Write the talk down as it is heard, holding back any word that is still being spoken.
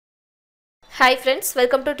Hi friends,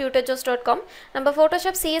 welcome to tutor.com. நம்ம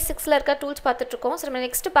Photoshop CS6 ல இருக்க tools பார்த்துட்டு இருக்கோம். So நம்ம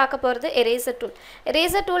next பார்க்க போறது eraser tool.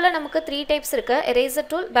 Eraser tool ல நமக்கு 3 types இருக்கு. Eraser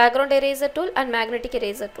tool, background eraser tool and magnetic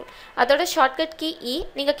eraser tool. அதோட shortcut key E.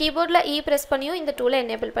 நீங்க keyboardல E press பண்ணியும் இந்த tool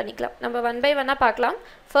enable பண்ணிக்கலாம். நம்ம one by one பார்க்கலாம்.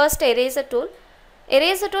 First eraser tool.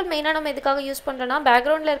 Eraser tool மெயினா நம்ம எதுக்காக யூஸ் பண்றோம்னா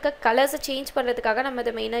பேக்ரவுண்ட்ல இருக்க கலர்ஸ் சேஞ்ச் பண்றதுக்காக நம்ம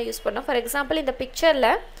இத மெயினா யூஸ் பண்றோம். ஃபார் எக்ஸாம்பிள் இந்த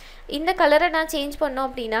பிக்சர்ல இந்த கலரை நான் சேஞ்ச் பண்ணனும்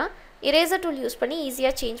அப்படினா eraser tool யூஸ் பண்ணி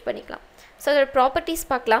ஈஸியா சேஞ்ச் பண்ணிக்கலாம். So the properties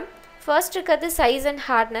பார்க்கலாம். First இருக்கிறது size and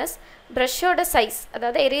hardness. brush ஓட size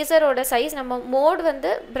அதாவது eraser ஓட size நம்ம mode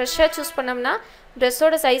வந்து brush choose பண்ணோம்னா brush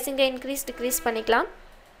ஓட size இங்க increase decrease பண்ணிக்கலாம்.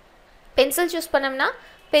 pencil choose பண்ணோம்னா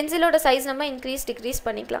pencil ஓட size நம்ம increase decrease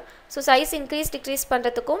பண்ணிக்கலாம். So size increase decrease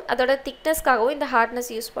பண்றதுக்கும் அதோட thickness காகவும் இந்த hardness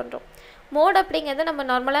யூஸ் பண்றோம். mode அப்படிங்கிறது நம்ம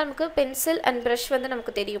நார்மலா நமக்கு pencil and brush வந்து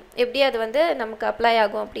நமக்கு தெரியும். எப்படி அது வந்து நமக்கு அப்ளை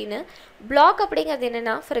ஆகும் அப்படினு. block அப்படிங்கிறது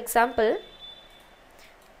என்னன்னா for example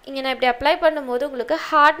இங்க நான் இப்படி அப்ளை பண்ணும்போது உங்களுக்கு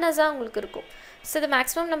ஹார்ட்னஸா உங்களுக்கு இருக்கும். சோ இது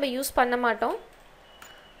மேக்ஸिमम நம்ம யூஸ் பண்ண மாட்டோம்.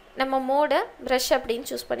 நம்ம மோட brush அப்படினு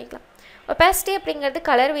चूஸ் பண்ணிக்கலாம். opacity அப்படிங்கிறது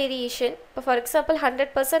கலர் வேரியேஷன். இப்போ ஃபார் எக்ஸாம்பிள்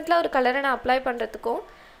 100% ல ஒரு கலரை நான் அப்ளை பண்றதுக்கும்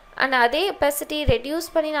and அதே opacity ரெடியூஸ்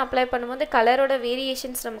பண்ணி நான் அப்ளை பண்ணும்போது கலரோட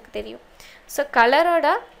வேரியேஷன்ஸ் நமக்கு தெரியும். சோ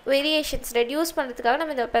கலரோட வேரியேஷன்ஸ் ரெடியூஸ் பண்றதுக்காக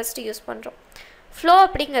நம்ம இந்த opacity யூஸ் பண்றோம். flow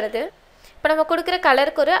அப்படிங்கிறது இப்போ நம்ம கொடுக்கிற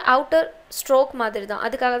கலருக்கு ஒரு அவுட்டர் ஸ்ட்ரோக் மாதிரி தான்.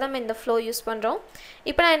 அதுக்காக தான் நம்ம இந்த flow யூஸ் பண்றோம்.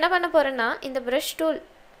 இப்போ நான் என்ன பண்ண போறேன்னா இந்த brush tool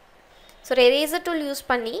eraser tool use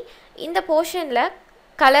பண்ணி இந்த போர்ஷன்ல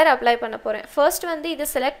கலர் அப்ளை பண்ண போறேன். ஃபர்ஸ்ட் வந்து இத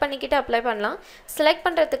செலக்ட் பண்ணிக்கிட்டு அப்ளை பண்ணலாம். செலக்ட்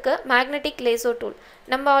பண்றதுக்கு magnetic lasso tool.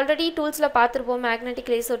 நம்ம ஆல்ரெடி டூல்ஸ்ல பார்த்திருப்போம் magnetic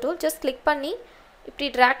lasso tool. Just click பண்ணி இப்படி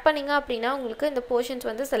drag பண்ணீங்க அப்படினா உங்களுக்கு இந்த போர்ஷன்ஸ்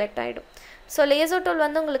வந்து செலக்ட் ஆயிடும். சோ lasso tool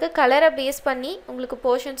வந்து உங்களுக்கு கலரை பேஸ் பண்ணி உங்களுக்கு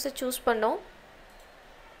போர்ஷன்ஸ் चूஸ் பண்ணும்.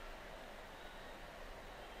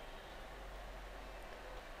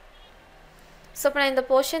 So இப்போ நான் இந்த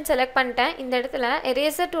portion select பண்ணிட்டேன். இந்த இடத்துல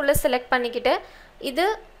eraser tool select பண்ணிக்கிட்டு இது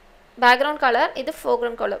background color, இது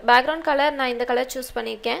foreground color. Background color நான் இந்த color choose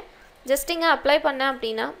பண்ணிருக்கேன். just இங்க apply பண்ணேன்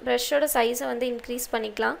அப்படினா brush ஓட size வந்து increase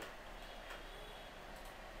பண்ணிக்கலாம்.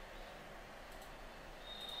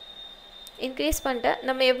 increase பண்ணிட்டு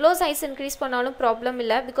நம்ம எவ்வளவு size increase பண்ணாலும் problem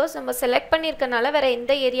இல்ல because நம்ம select பண்ணிருக்கனால வேற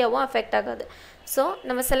எந்த ஏரியாவும் affect ஆகாது. So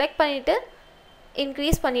நம்ம select பண்ணிட்டு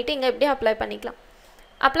increase பண்ணிட்டு இங்க இப்படி apply பண்ணிக்கலாம்.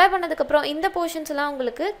 அப்ளை பண்ணதுக்கு அப்புறம் இந்த போர்ஷன்ஸ் எல்லாம்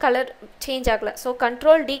உங்களுக்கு கலர் சேஞ்ச் ஆகல. சோ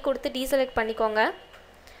கண்ட்ரோல் D கொடுத்து டீசெலக்ட் பண்ணிக்கோங்க.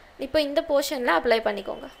 இப்போ இந்த போர்ஷன்ல அப்ளை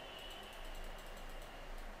பண்ணிக்கோங்க.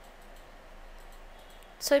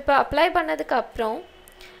 சோ இப்போ அப்ளை பண்ணதுக்கு அப்புறம்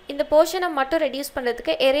இந்த போர்ஷனை மட்டும் ரெடியூஸ்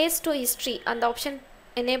பண்றதுக்கு erase to history அந்த ஆப்ஷன்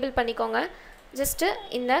எனேபிள் பண்ணிக்கோங்க. ஜஸ்ட்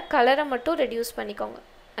இந்த கலரை மட்டும் ரெடியூஸ் பண்ணிக்கோங்க.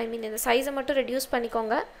 ஐ மீன் இந்த சைஸை மட்டும் ரெடியூஸ்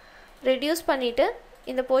பண்ணிக்கோங்க. ரெடியூஸ் பண்ணிட்டு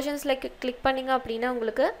இந்த போர்ஷன்ஸ்ல கிளிக் பண்ணீங்க அப்படினா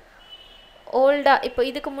உங்களுக்கு ஓல்டா இப்போ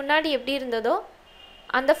இதுக்கு முன்னாடி எப்படி இருந்ததோ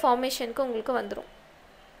அந்த ஃபார்மேஷனுக்கு உங்களுக்கு வந்துரும்.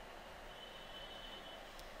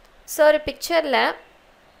 சோ ஒரு பிக்சர்ல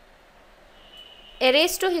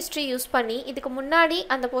erase to history யூஸ் பண்ணி இதுக்கு முன்னாடி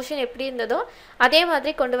அந்த போர்ஷன் எப்படி இருந்ததோ அதே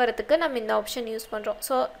மாதிரி கொண்டு வரதுக்கு நம்ம இந்த ஆப்ஷன் யூஸ் பண்றோம்.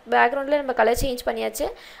 சோ பேக்ரவுண்ட்ல நம்ம கலர் சேஞ்ச் பண்ணியாச்சு.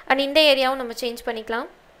 and இந்த ஏரியாவும் நம்ம சேஞ்ச் பண்ணிக்கலாம்.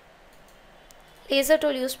 laser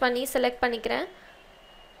tool யூஸ் பண்ணி செலக்ட் பண்ணிக்கிறேன்.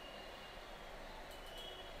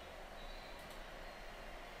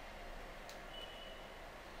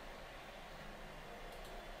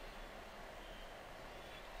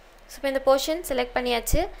 So இந்த portion select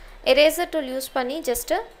பண்ணியாச்சு. eraser tool யூஸ் பண்ணி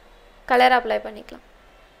just கலர் அப்ளை பண்ணிக்கலாம்.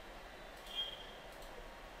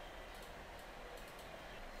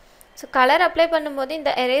 So கலர் அப்ளை பண்ணும்போது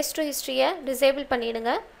இந்த erase to history-ய disable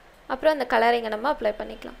பண்ணிடுங்க. அப்புறம் அந்த கலரை இங்க நம்ம அப்ளை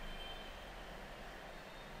பண்ணிக்கலாம்.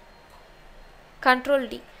 control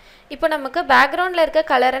D. இப்போ நமக்கு பேக்ரவுண்ட்ல இருக்க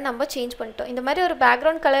கலரை நம்ம சேஞ்ச் பண்ணிட்டோம். இந்த மாதிரி ஒரு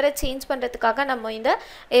பேக்ரவுண்ட் கலரை சேஞ்ச் பண்றதுக்காக நம்ம இந்த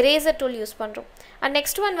eraser tool யூஸ் பண்றோம். and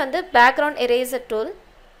next one வந்து background eraser tool.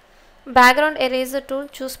 background eraser tool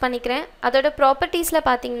choose பண்ணிக்கிறேன். அதோட ப்ராப்பர்ட்டீஸ்ல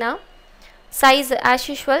பாத்தீங்கன்னா size as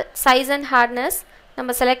usual size and hardness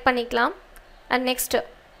நம்ம செலக்ட் பண்ணிக்கலாம். and next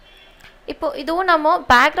இப்போ இதுவும் நம்ம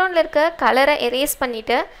பேக்ரவுண்ட்ல இருக்க கலரை erase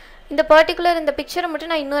பண்ணிட்டு இந்த பர்టిక్యులர் இந்த பிக்சரை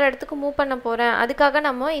மட்டும் நான் இன்னொரு இடத்துக்கு மூவ் பண்ண போறேன். அதுக்காக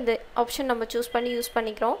நம்ம இந்த ஆப்ஷன் நம்ம चूஸ் பண்ணி யூஸ்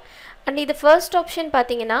பண்ணிக்கிறோம். and இது ஃபர்ஸ்ட் ஆப்ஷன்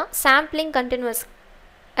பாத்தீங்கன்னா sampling continuous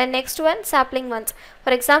and next one sampling once.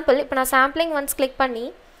 for example இப்போ நான் sampling once click பண்ணி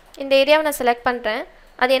இந்த ஏரியாவை நான் செலக்ட் பண்றேன்.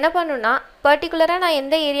 அது என்ன பண்ணுனா பர்టిక్యులரா நான்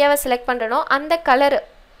எந்த ஏரியாவை செலக்ட் பண்றனோ அந்த கலர்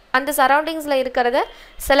அந்த சரவுண்டிங்ஸ்ல இருக்குறத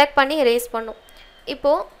செலக்ட் பண்ணி erase பண்ணும்.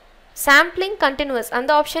 இப்போ sampling continuous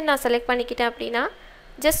அந்த ஆப்ஷன் நான் செலக்ட் பண்ணிக்கிட்டேன் அப்படினா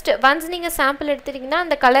just once நீங்க சாம்பிள் எடுத்துட்டீங்கன்னா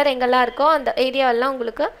அந்த கலர் எங்கெல்லாம் இருக்கோ அந்த ஏரியா எல்லாம்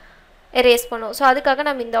உங்களுக்கு erase பண்ணும். சோ அதுக்காக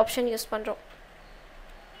நம்ம இந்த ஆப்ஷன் யூஸ் பண்றோம்.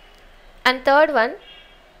 and third one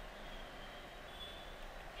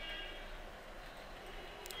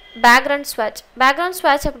background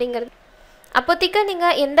swatch அப்படிங்கிறது அப்போதைக்கு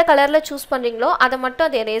நீங்கள் எந்த கலரில் சூஸ் பண்ணுறீங்களோ அதை மட்டும்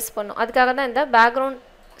அதை எரேஸ் பண்ணும். அதுக்காக தான் இந்த பேக்ரவுண்ட்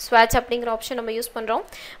ஸ்வாட்ச் அப்படிங்கிற ஆப்ஷன் நம்ம யூஸ் பண்ணுறோம்.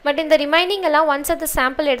 பட் இந்த ரிமைனிங் எல்லாம் ஒன்ஸ் அது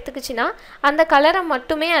சாம்பிள் எடுத்துக்கிச்சின்னா அந்த கலரை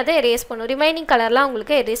மட்டுமே அதை எரேஸ் பண்ணும். ரிமைனிங் கலர்லாம்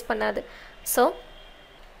உங்களுக்கு எரேஸ் பண்ணாது. ஸோ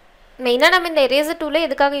மெயினாக நம்ம இந்த எரேசர் டூலை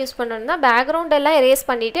எதுக்காக யூஸ் பண்ணுறோம்னா பேக்ரவுண்ட் எல்லாம் எரேஸ்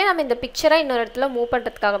பண்ணிவிட்டு நம்ம இந்த பிக்சரை இன்னொரு இடத்துல மூவ்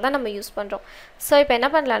பண்ணுறதுக்காக தான் நம்ம யூஸ் பண்ணுறோம். ஸோ இப்போ என்ன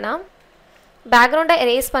பண்ணலான்னா பேக்ரவுண்டை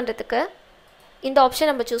எரேஸ் பண்ணுறதுக்கு இந்த ஆப்ஷன்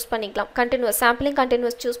நம்ம சூஸ் பண்ணிக்கலாம். கண்டினியூஸ் சாம்பிளிங்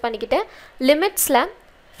கண்டினியூஸ் சூஸ் பண்ணிக்கிட்டு லிமிட்ஸில்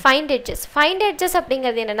ஃபைண்ட் எட்ஜஸ். ஃபைண்ட் எட்ஜஸ்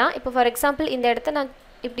அப்படிங்கிறது என்னென்னா இப்போ ஃபார் எக்ஸாம்பிள் இந்த இடத்த நான்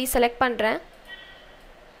இப்படி செலக்ட் பண்ணுறேன்.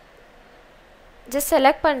 ஜஸ்ட்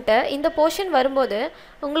செலக்ட் பண்ணிட்டு இந்த போர்ஷன் வரும்போது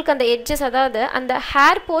உங்களுக்கு அந்த எட்ஜஸ் அதாவது அந்த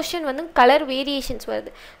ஹேர் போர்ஷன் வந்து கலர் வேரியேஷன்ஸ் வருது.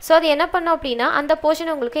 ஸோ அது என்ன பண்ணோம் அப்படின்னா அந்த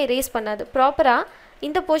போர்ஷனை உங்களுக்கு எரேஸ் பண்ணாது. ப்ராப்பராக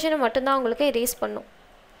இந்த போர்ஷனை மட்டும்தான் உங்களுக்கு எரேஸ் பண்ணும்.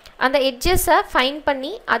 அந்த எட்ஜஸை ஃபைண்ட்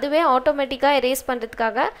பண்ணி அதுவே ஆட்டோமேட்டிக்காக எரேஸ்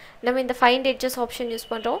பண்ணுறதுக்காக நம்ம இந்த ஃபைண்ட் எட்ஜஸ் ஆப்ஷன் யூஸ்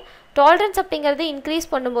பண்ணுறோம். டாலரன்ஸ் அப்படிங்கிறது இன்க்ரீஸ்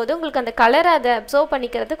பண்ணும்போது உங்களுக்கு அந்த கலரை அதை அப்சர்வ்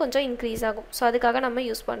பண்ணிக்கிறது கொஞ்சம் இன்க்ரீஸ் ஆகும். ஸோ அதுக்காக நம்ம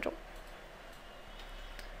யூஸ் பண்ணுறோம்.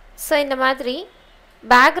 ஸோ இந்த மாதிரி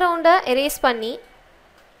பேக்ரவுண்டை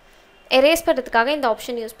எரேஸ் பண்ணுறதுக்காக இந்த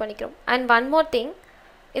ஆப்ஷன் யூஸ் பண்ணிக்கிறோம். அண்ட் ஒன் மோர் திங்,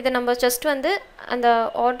 இதை நம்ம ஜஸ்ட் வந்து அந்த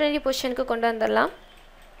ஆர்டினரி பொசிஷனுக்கு கொண்டு வந்துடலாம்.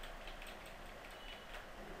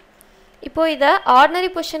 இப்போது இதை ஆர்டினரி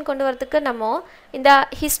பொசிஷன் கொண்டு வரதுக்கு நம்ம இந்த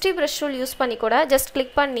ஹிஸ்ட்ரி ப்ரஷ் டூல் யூஸ் பண்ணி கூட ஜஸ்ட்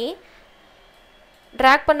கிளிக் பண்ணி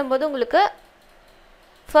ட்ராக் பண்ணும்போது உங்களுக்கு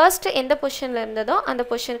ஃபர்ஸ்ட்டு எந்த பொசிஷனில் இருந்ததோ அந்த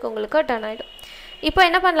பொசிஷனுக்கு உங்களுக்கு டர்ன் ஆகிடும். இப்போ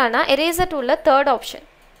என்ன பண்ணலான்னா eraser டூலில் third option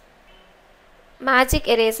magic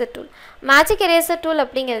eraser tool. Magic eraser tool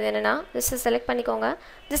அப்படிங்கிறது என்னென்னா ஜஸ்ட் செலக்ட் பண்ணிக்கோங்க.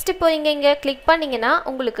 ஜஸ்ட் இப்போ இங்கே கிளிக் பண்ணிங்கன்னா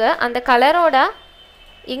உங்களுக்கு அந்த கலரோட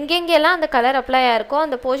எங்கெங்கெல்லாம் அந்த கலர் அப்ளை ஆகிருக்கோ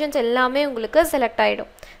அந்த போர்ஷன்ஸ் எல்லாமே உங்களுக்கு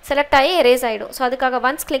செலக்ட் ஆகி எரேஸ் ஆகிடும். ஸோ அதுக்காக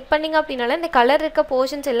ஒன்ஸ் கிளிக் பண்ணிங்க அப்படின்னால இந்த கலர் இருக்க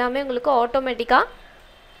போர்ஷன்ஸ் எல்லாமே உங்களுக்கு ஆட்டோமேட்டிக்காக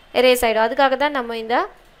எரேஸ் ஆகிடும். அதுக்காக தான் நம்ம இந்த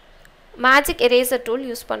மேஜிக் எரேசர் டூல்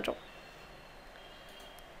யூஸ் பண்ணுறோம்.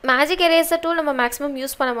 மேஜிக் எரேசர் டூல் நம்ம மேக்ஸிமம்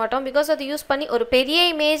யூஸ் பண்ண மாட்டோம். பிகாஸ் அது யூஸ் பண்ணி ஒரு பெரிய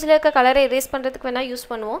இமேஜில் இருக்க கலரை எரேஸ் பண்ணுறதுக்கு வேணால் யூஸ்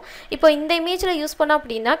பண்ணுவோம். இப்போ இந்த இமேஜில் யூஸ் பண்ணோம்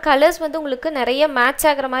அப்படின்னா கலர்ஸ் வந்து உங்களுக்கு நிறைய மேட்ச்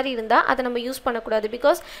ஆகிற மாதிரி இருந்தால் அதை நம்ம யூஸ் பண்ணக்கூடாது.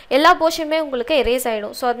 பிகாஸ் எல்லா போர்ஷனுமே உங்களுக்கு எரேஸ்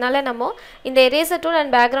ஆகிடும். ஸோ அதனால நம்ம இந்த eraser tool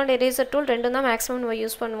and background eraser tool ரெண்டும் தான் மேக்ஸிமம் நம்ம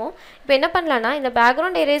யூஸ் பண்ணுவோம். இப்போ என்ன பண்ணலான்னா இந்த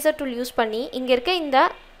பேக்ரவுண்ட் எரேசர் டூல் யூஸ் பண்ணி இங்கே இருக்க இந்த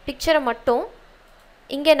பிக்சரை மட்டும்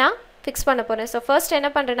இங்கே நான் ஃபிக்ஸ் பண்ண போகிறேன். ஸோ ஃபர்ஸ்ட்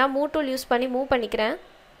என்ன பண்ணுறேன்னா மூவ் டூல் யூஸ் பண்ணி மூவ் பண்ணிக்கிறேன்.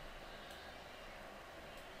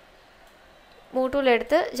 மூவ் டூல்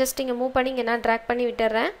எடுத்து ஜஸ்ட் இங்கே மூவ் பண்ணி இங்கே நான் ட்ராக் பண்ணி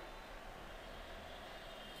விட்டுறேன்.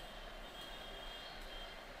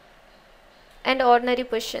 And ordinary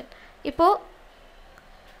position. இப்போது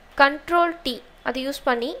கண்ட்ரோல் T அது யூஸ்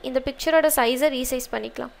பண்ணி இந்த பிக்சரோட சைஸை ரீசைஸ்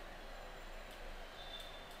பண்ணிக்கலாம்.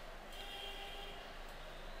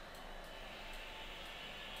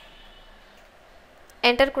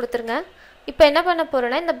 என்டர் கொடுத்துருங்க. இப்போ என்ன பண்ண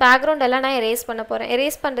போகிறேன்னா இந்த பேக்ரவுண்ட் எல்லாம் நான் எரேஸ் பண்ண போகிறேன்.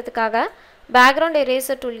 எரேஸ் பண்ணுறதுக்காக பேக்ரவுண்ட்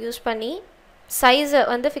எரேசர் டூல் யூஸ் பண்ணி சைஸை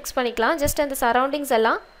வந்து ஃபிக்ஸ் பண்ணிக்கலாம். ஜஸ்ட் அந்த சரௌண்டிங்ஸ்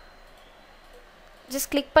எல்லாம் ஜஸ்ட்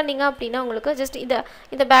கிளிக் பண்ணிங்க அப்படின்னா உங்களுக்கு ஜஸ்ட்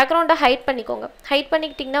இந்த பேக்ரவுண்டை ஹைட் பண்ணிக்கோங்க. ஹைட்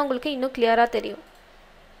பண்ணிக்கிட்டிங்கன்னா உங்களுக்கு இன்னும் கிளியராக தெரியும்.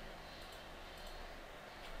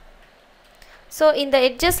 ஸோ இந்த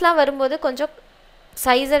எட்ஜஸ்லாம் வரும்போது கொஞ்சம்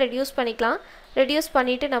சைஸை ரெடியூஸ் பண்ணிக்கலாம். ரெடியூஸ்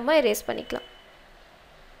பண்ணிவிட்டு நம்ம எரேஸ் பண்ணிக்கலாம்.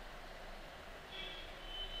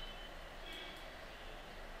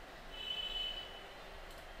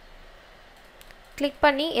 கிளிக்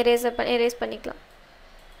பண்ணி எரேஸ் பண்ணிக்கலாம்.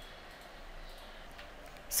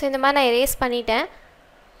 ஸோ இந்த மாதிரி நான் எரேஸ் பண்ணிட்டேன்.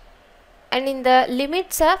 அண்ட் இந்த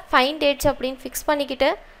லிமிட்ஸை ஃபைண்ட் எட்ஜ் அப்படின்னு ஃபிக்ஸ் பண்ணிக்கிட்டு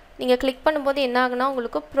நீங்கள் கிளிக் பண்ணும்போது என்ன ஆகுனா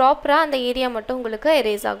உங்களுக்கு ப்ராப்பராக அந்த ஏரியா மட்டும் உங்களுக்கு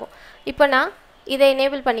எரேஸ் ஆகும். இப்போ நான் இதை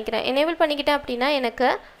எனேபிள் பண்ணிக்கிறேன். எனேபிள் பண்ணிக்கிட்டேன் அப்படின்னா எனக்கு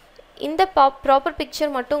இந்த ப்ராப்பர்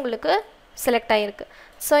பிக்சர் மட்டும் உங்களுக்கு செலக்ட் ஆகிருக்கு.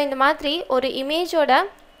 ஸோ இந்த மாதிரி ஒரு இமேஜோட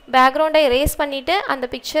பேக்ரவுண்டை எரேஸ் பண்ணிவிட்டு அந்த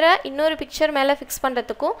பிக்சரை இன்னொரு பிக்சர் மேலே ஃபிக்ஸ்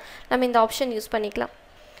பண்ணுறதுக்கும் நம்ம இந்த ஆப்ஷன் யூஸ் பண்ணிக்கலாம்.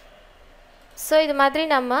 ஸோ இது மாதிரி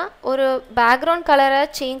நம்ம ஒரு பேக்ரவுண்ட் கலரை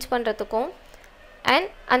சேஞ்ச் பண்ணுறதுக்கும் அண்ட்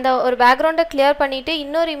அந்த ஒரு பேக்ரவுண்டை கிளியர் பண்ணிவிட்டு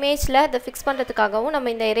இன்னொரு இமேஜில் அதை ஃபிக்ஸ் பண்ணுறதுக்காகவும்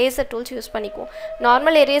நம்ம இந்த எரேசர் டூல்ஸ் யூஸ் பண்ணிக்குவோம்.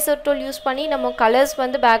 நார்மல் எரேசர் டூல் யூஸ் பண்ணி நம்ம கலர்ஸ்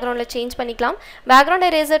வந்து பேக்ரவுண்டில் சேஞ்ச் பண்ணிக்கலாம். பேக்ரவுண்ட்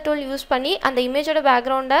எரேசர் டூல் யூஸ் பண்ணி அந்த இமேஜோட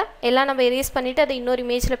பேக்ரவுண்டை எல்லாம் நம்ம எரேஸ் பண்ணிவிட்டு அதை இன்னொரு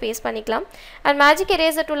இமேஜில் பேஸ்ட் பண்ணிக்கலாம். அண்ட் மேஜிக்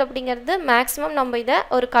எரேசர் டூல் அப்படிங்கிறது மேக்ஸிமம் நம்ம இதை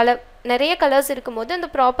ஒரு நிறைய கலர்ஸ் இருக்கும்போது அந்த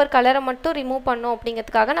ப்ராப்பர் கலரை மட்டும் ரிமூவ் பண்ணோம்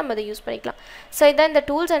அப்படிங்கிறதுக்காக நம்ம அதை யூஸ் பண்ணிக்கலாம். ஸோ இதான் இந்த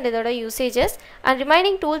டூல்ஸ் அண்ட் இதோட usages. And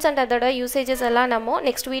remaining tools and அதோட யூசேஜஸ் எல்லாம் நம்ம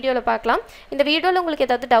நெக்ஸ்ட் வீடியோவில் பார்க்கலாம். இந்த வீடியோவில் உங்களுக்கு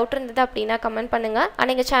ஏதாவது டவுட் இருந்தது அப்படின்னா கமெண்ட் பண்ணுங்கள்.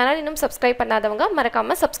 அண்ட் எங்கள் சேனல் இன்னும் சப்ஸ்கிரைப் பண்ணாதவங்க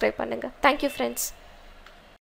மறக்காமல் சப்ஸ்கிரைப் பண்ணுங்கள். Thank you friends.